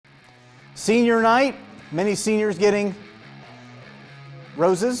Senior night, many seniors getting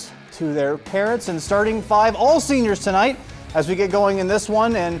roses to their parents, and starting five, all seniors tonight as we get going in this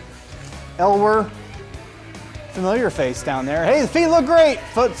one. And Elwer, familiar face down there. Hey, the feet look great.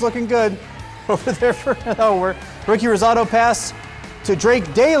 Foot's looking good over there for Elwer. Ricky Rosado pass to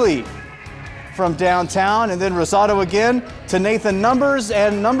Drake Daly from downtown, and then Rosado again to Nathan Numbers,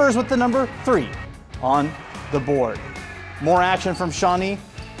 and Numbers with the number 3 on the board. More action from Shawnee.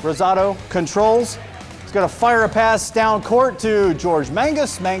 Rosado controls. He's going to fire a pass down court to George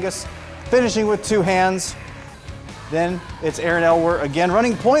Mangus. Mangus finishing with 2 hands. Then it's Aaron Elwer again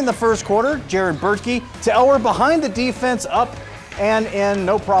running point in the first quarter. Jared Bertke to Elwer behind the defense, up and in.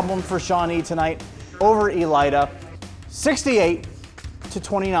 No problem for Shawnee tonight over Elida.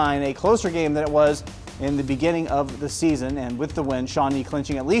 68-29, a closer game than it was in the beginning of the season. And with the win, Shawnee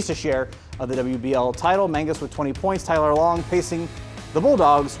clinching at least a share of the WBL title. Mangus with 20 points. Tyler Long pacing the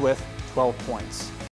Bulldogs with 12 points.